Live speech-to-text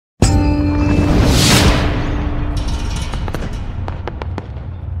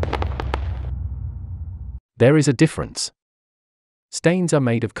There is a difference. Stains are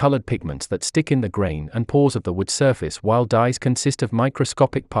made of colored pigments that stick in the grain and pores of the wood surface, while dyes consist of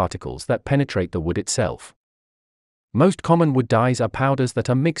microscopic particles that penetrate the wood itself. Most common wood dyes are powders that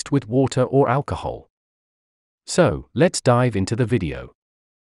are mixed with water or alcohol. So, let's dive into the video.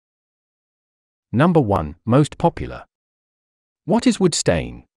 Number 1, most popular. What is wood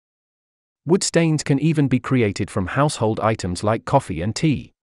stain? Wood stains can even be created from household items like coffee and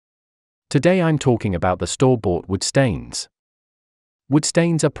tea. Today I'm talking about the store-bought wood stains. Wood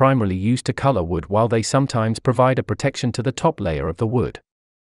stains are primarily used to color wood, while they sometimes provide a protection to the top layer of the wood.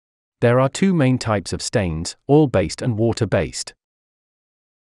 There are two main types of stains, oil-based and water-based.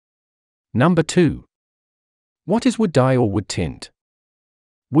 Number 2. What is wood dye or wood tint?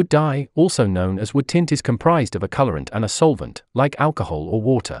 Wood dye, also known as wood tint, is comprised of a colorant and a solvent, like alcohol or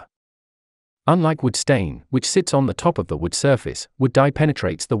water. Unlike wood stain, which sits on the top of the wood surface, wood dye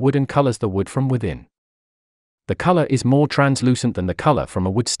penetrates the wood and colors the wood from within. The color is more translucent than the color from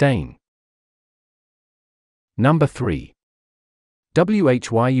a wood stain. Number 3.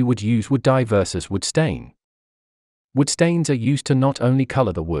 Why you would use wood dye versus wood stain. Wood stains are used to not only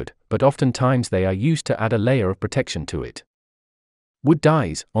color the wood, but oftentimes they are used to add a layer of protection to it. Wood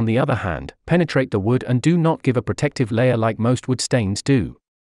dyes, on the other hand, penetrate the wood and do not give a protective layer like most wood stains do.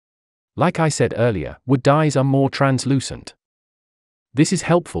 Like I said earlier, wood dyes are more translucent. This is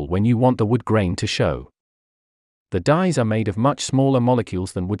helpful when you want the wood grain to show. The dyes are made of much smaller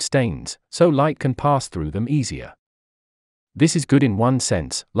molecules than wood stains, so light can pass through them easier. This is good in one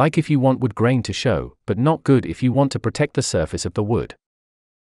sense, like if you want wood grain to show, but not good if you want to protect the surface of the wood.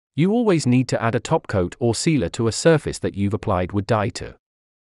 You always need to add a top coat or sealer to a surface that you've applied wood dye to.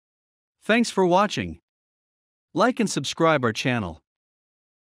 Thanks for watching. Like and subscribe our channel.